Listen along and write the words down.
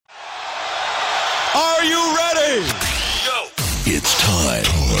Are you ready? Go! It's time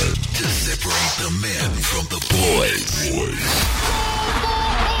to separate the men from the boys.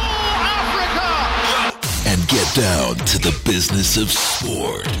 Africa! And get down to the business of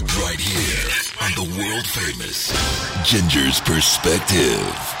sport right here on the world famous Ginger's Perspective.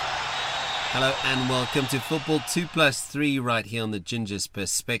 Hello and welcome to Football2Plus3 right here on the Ginger's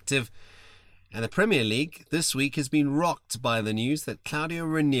Perspective. And the Premier League this week has been rocked by the news that Claudio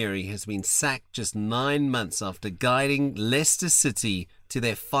Ranieri has been sacked just 9 months after guiding Leicester City to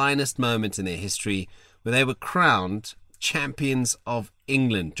their finest moment in their history, where they were crowned champions of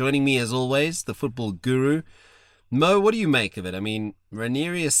England. Joining me as always, the football guru. Mo, what do you make of it? I mean,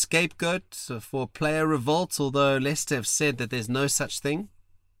 Ranieri a scapegoat for player revolt, although Leicester have said that there's no such thing?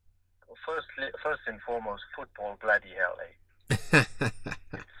 First and foremost, football bloody hell, eh?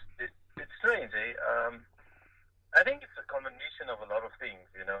 It's strange, eh? I think it's a combination of a lot of things,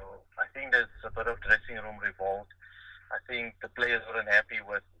 you know. I think there's a bit of dressing room revolt. I think the players weren't happy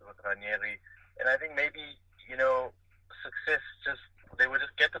with Ranieri. And I think maybe, you know, success they were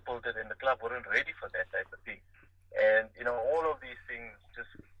just catapulted and the club weren't ready for that type of thing. And, you know, all of these things this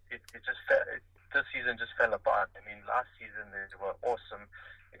season just fell apart. I mean, last season they were awesome,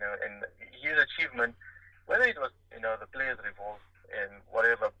 you know, and his achievement, whether it was, you know, the players revolt and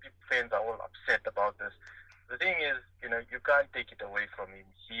whatever, fans are all upset about this. The thing is, you know, you can't take it away from him.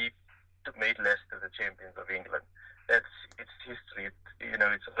 He made Leicester the champions of England. It's history. You know,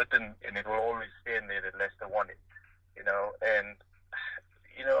 it's written and it will always stand there that Leicester won it. You know, and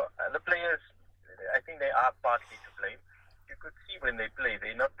you know the players, I think they are partly to blame. You could see when they play,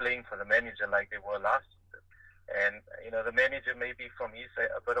 they're not playing for the manager like they were last season. And you know, the manager maybe from his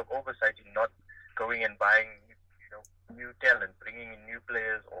side a bit of oversight in not going and buying, you know, new talent, bringing in new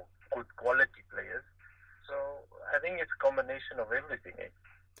players or good quality players. So I think it's a combination of everything. Eh?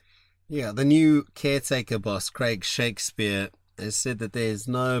 Yeah, the new caretaker boss, Craig Shakespeare, has said that there's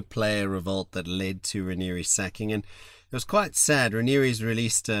no player revolt that led to Ranieri's sacking. And it was quite sad. Ranieri's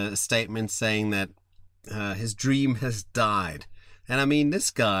released a statement saying that his dream has died. And I mean,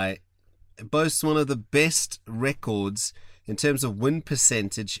 this guy boasts one of the best records in terms of win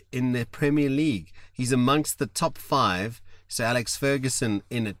percentage in the Premier League. He's amongst the top 5. So Alex Ferguson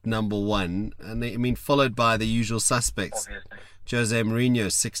in at number 1, and I mean followed by the usual suspects. Obviously. Jose Mourinho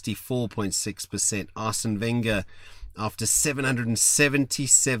 64.6%. Arsene Wenger, after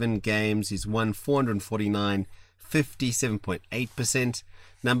 777 games, he's won 449, 57.8%.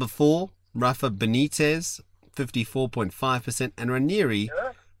 Number 4, Rafa Benitez, 54.5%, and Ranieri,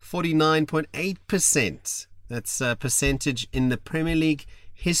 49.8%. That's a percentage in the Premier League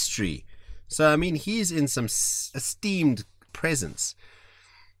history. So, I mean, he's in some esteemed presence.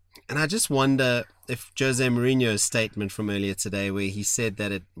 And I just wonder if Jose Mourinho's statement from earlier today, where he said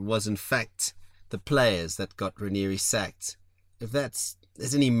that it was in fact the players that got Ranieri sacked, if there's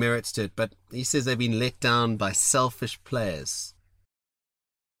any merit to it. But he says they've been let down by selfish players.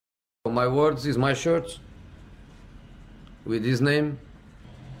 My words is my shirt with his name,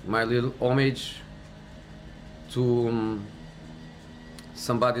 my little homage to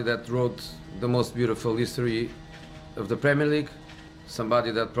somebody that wrote the most beautiful history of the Premier League, somebody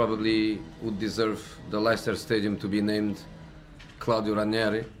that probably would deserve the Leicester Stadium to be named Claudio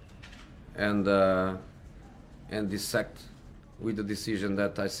Ranieri, and is sacked with a decision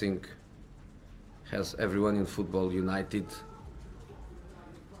that I think has everyone in football united,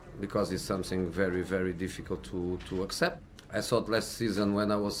 because it's something very, very difficult to accept. I thought last season when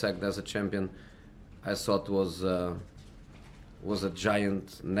I was sacked as a champion, I thought was a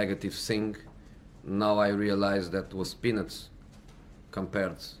giant negative thing. Now I realize that was peanuts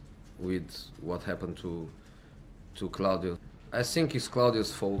compared with what happened to Claudio. I think it's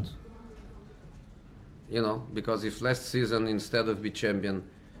Claudio's fault, you know, because if last season instead of be champion,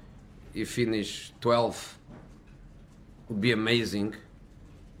 he finished 12th, would be amazing,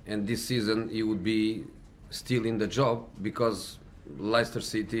 and this season he would be still in the job, because Leicester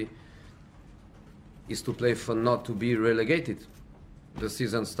City is to play for not to be relegated. The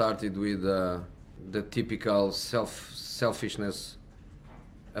season started with the typical selfishness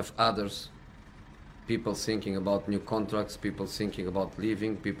of others. People thinking about new contracts, people thinking about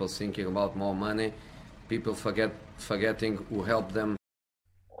leaving, people thinking about more money, people forgetting who helped them.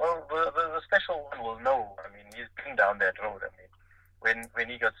 Well, the special one will know. I mean, he's been down that road. I mean, when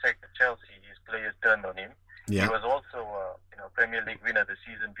he got sacked at Chelsea, his players turned on him. Yeah. He was also Premier League winner the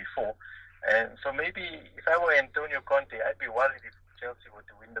season before. And so maybe if I were Antonio Conte, I'd be worried if Chelsea were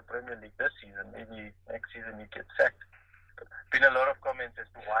to win the Premier League this season. Maybe next season he gets sacked. Been a lot of comments as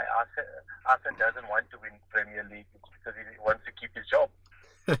to why Arsene doesn't want to win Premier League. It's because he wants to keep his job.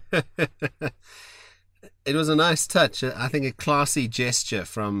 it was a nice touch. I think a classy gesture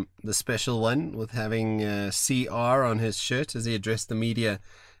from the special one with having CR on his shirt as he addressed the media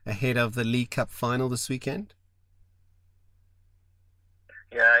ahead of the League Cup Final this weekend.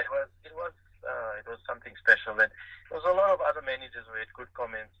 Yeah, it was something special, and there was a lot of other managers who had good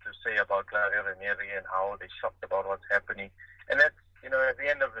comments to say about Claudio Ranieri and how they're shocked about what's happening. And that's, at the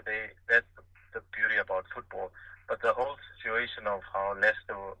end of the day, that's the beauty about football. But the whole situation of how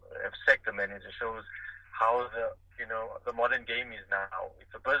Leicester have sacked the manager shows how the modern game is now.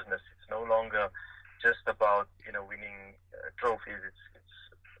 It's a business. It's no longer just about winning trophies.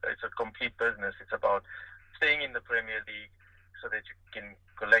 It's a complete business. It's about staying in the Premier League so that you can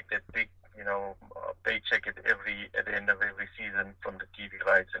collect that big paycheck at the end of every season from the TV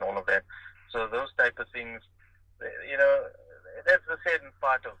rights and all of that. So those type of things, that's the sad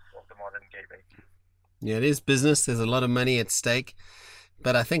part of the modern game. Yeah, it is business. There's a lot of money at stake.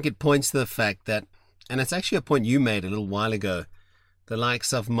 But I think it points to the fact that, and it's actually a point you made a little while ago, the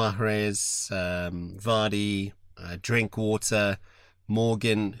likes of Mahrez, Vardy, Drinkwater,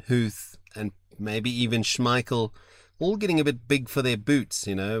 Morgan, Huth, and maybe even Schmeichel, all getting a bit big for their boots.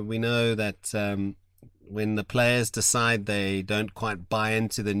 We know that when the players decide they don't quite buy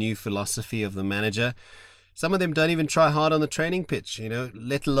into the new philosophy of the manager, some of them don't even try hard on the training pitch,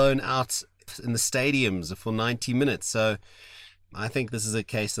 let alone out in the stadiums for 90 minutes. So I think this is a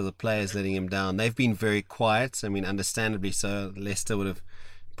case of the players letting him down. They've been very quiet. I mean, understandably so. Leicester would have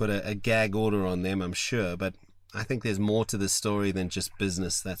put a gag order on them, I'm sure. But I think there's more to this story than just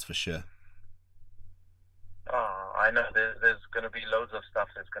business, that's for sure. I know there's going to be loads of stuff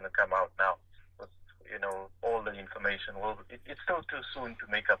that's going to come out now with, all the information. Well, it's still too soon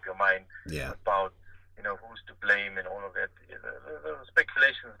to make up your mind about, who's to blame and all of that. The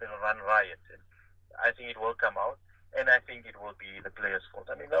speculation is going to run riot. And I think it will come out, and I think it will be the players' fault.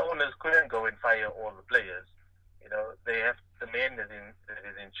 I mean, the owners couldn't go and fire all the players. They have the man that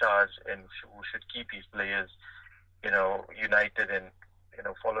is in charge and who should keep his players, united and,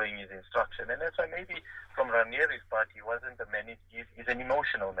 following his instruction. And that's why maybe from Ranieri's part, he wasn't a manager. He's an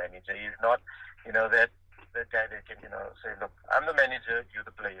emotional manager. He's not, that guy that can, say, look, I'm the manager, you're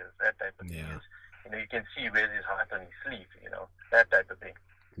the players, that type of thing. You can see where's his heart on his sleeve, that type of thing.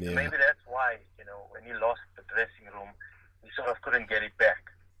 Yeah. So maybe that's why, when he lost the dressing room, he sort of couldn't get it back.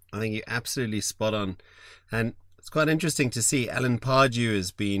 I think you're absolutely spot on. And it's quite interesting to see Alan Pardew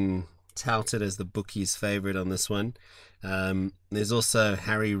has been touted as the bookies' favourite on this one. There's also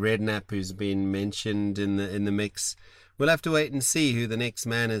Harry Redknapp who's been mentioned in the mix. We'll have to wait and see who the next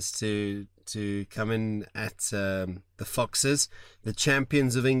man is to come in at the Foxes, the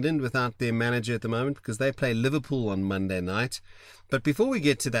champions of England, without their manager at the moment, because they play Liverpool on Monday night. But before we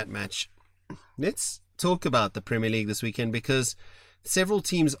get to that match, let's talk about the Premier League this weekend, because several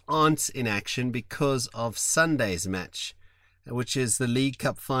teams aren't in action because of Sunday's match, which is the League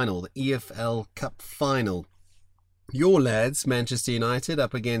Cup Final, the EFL Cup Final. Your lads, Manchester United,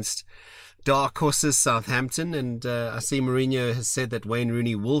 up against dark horses Southampton, and I see Mourinho has said that Wayne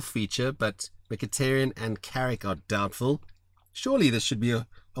Rooney will feature, but Mkhitaryan and Carrick are doubtful. Surely this should be a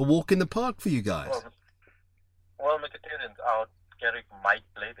walk in the park for you guys. Well, Mkhitaryan's out. Carrick might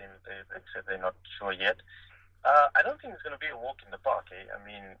play. They said they're not sure yet. I don't think it's going to be a walk in the park. I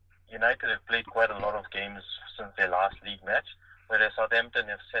mean, United have played quite a lot of games since their last league match, whereas Southampton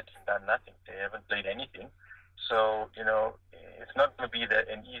have sat and done nothing. They haven't played anything. So, it's not going to be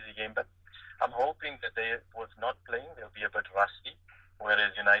an easy game, but I'm hoping that they, with not playing, they'll be a bit rusty,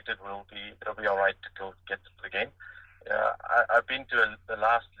 whereas United they'll be all right to get to the game. I've been to the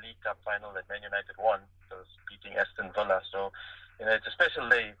last League Cup final that Man United won, so it was beating Aston Villa. So, it's a special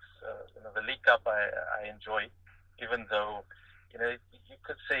day. The League Cup I enjoy, even though, you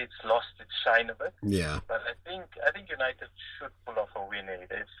could say it's lost its shine a bit. Yeah. But I think United should pull off a win.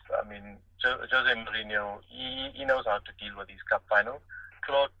 Jose Mourinho, he knows how to deal with these cup finals.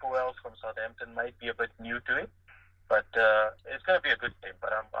 Claude Puel from Southampton might be a bit new to it, but it's going to be a good game.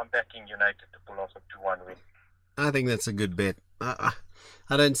 But I'm backing United to pull off a 2-1 win. I think that's a good bet.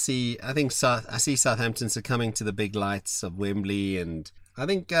 I see Southampton succumbing to the big lights of Wembley, and I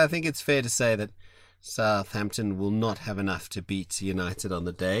think it's fair to say that Southampton will not have enough to beat United on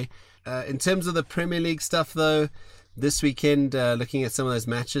the day. In terms of the Premier League stuff, though, this weekend, looking at some of those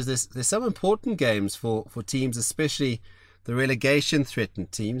matches, there's some important games for teams, especially the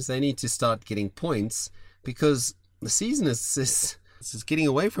relegation-threatened teams. They need to start getting points because the season is getting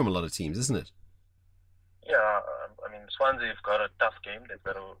away from a lot of teams, isn't it? Yeah, Swansea's got a tough game. They've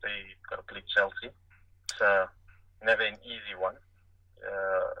got to play Chelsea. It's never an easy one.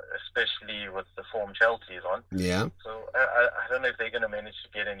 Especially with the form Chelsea is on. Yeah. So I don't know if they're going to manage to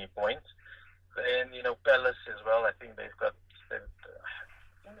get any points. And, Palace as well. I think they've got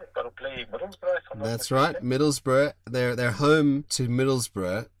to play Middlesbrough. If I'm not That's mistaken. right, Middlesbrough. They're home to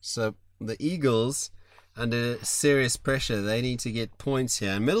Middlesbrough, so the Eagles, under serious pressure, they need to get points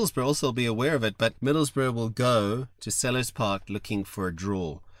here. And Middlesbrough also will be aware of it, but Middlesbrough will go to Sellers Park looking for a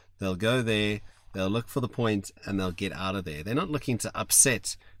draw. They'll go there, they'll look for the point, and they'll get out of there. They're not looking to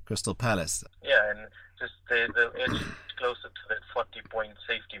upset Crystal Palace. Yeah, and just they're edge closer to that 40-point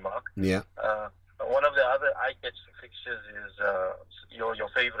safety mark. Yeah. One of the other eye-catching fixtures is your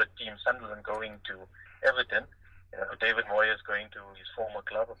favorite team, Sunderland, going to Everton. David Moyes going to his former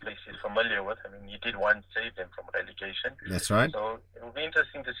club, a place he's familiar with. I mean, he did once save them from relegation. That's right. So it will be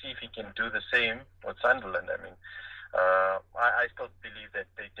interesting to see if he can do the same with Sunderland. I mean, I still believe that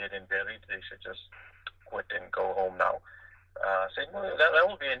they dead and buried. They should just quit and go home now. So that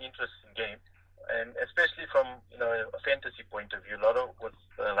will be an interesting game. And especially from a fantasy point of view, a lot of with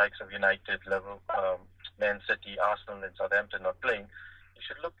the likes of United, Man City, Arsenal, and Southampton not playing, you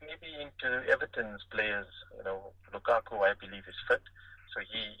should look maybe into Everton's players. Lukaku, I believe, is fit, so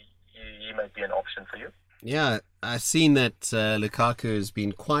he might be an option for you. Yeah, I've seen that Lukaku has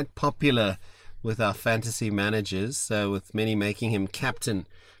been quite popular with our fantasy managers, with many making him captain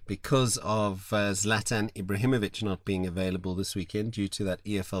because of Zlatan Ibrahimovic not being available this weekend due to that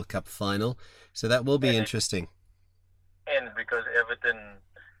EFL Cup Final. So that will be interesting. And because Everton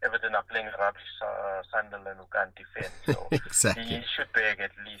are playing rubbish Sunderland who can't defend, so exactly. He should bag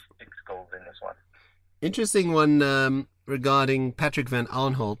at least 6 goals in this one. Interesting one regarding Patrick van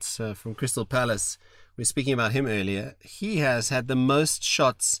Aanholt from Crystal Palace. We were speaking about him earlier. He has had the most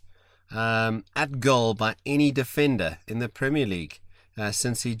shots at goal by any defender in the Premier League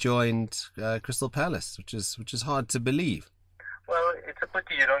since he joined Crystal Palace, which is hard to believe. Well, it's a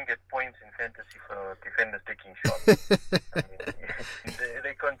pity you don't get points in fantasy for defenders taking shots. I mean,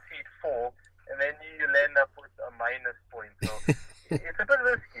 they concede 4, and then you end up with a minus point. So it's a bit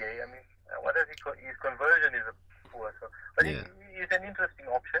risky. I mean, his conversion is poor. So, but yeah. He's an interesting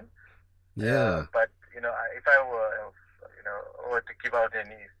option. Yeah. But if I were to give out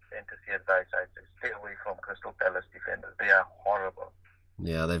any fantasy advice, I'd say stay away from Crystal Palace defenders. They are horrible.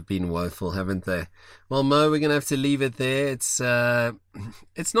 Yeah, they've been woeful, haven't they? Well, Mo, we're going to have to leave it there. It's not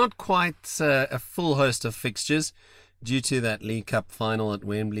quite a full host of fixtures due to that League Cup final at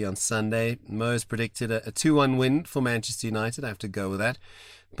Wembley on Sunday. Mo's predicted a 2-1 win for Manchester United. I have to go with that.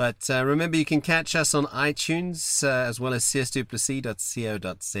 But remember, you can catch us on iTunes as well as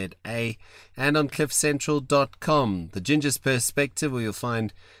cs2plus3.co.za and on cliffcentral.com. The Ginger's Perspective, where you'll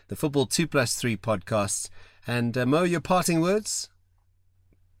find the Football2Plus3 podcasts. And Mo, your parting words?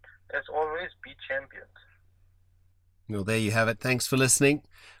 As always, be champions. Well, there you have it. Thanks for listening.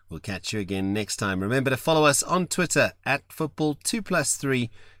 We'll catch you again next time. Remember to follow us on Twitter at Football2Plus3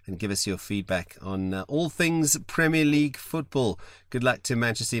 and give us your feedback on all things Premier League football. Good luck to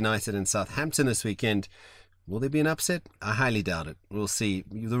Manchester United and Southampton this weekend. Will there be an upset? I highly doubt it. We'll see.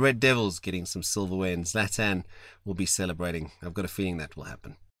 The Red Devils getting some silverware and Zlatan will be celebrating. I've got a feeling that will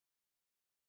happen.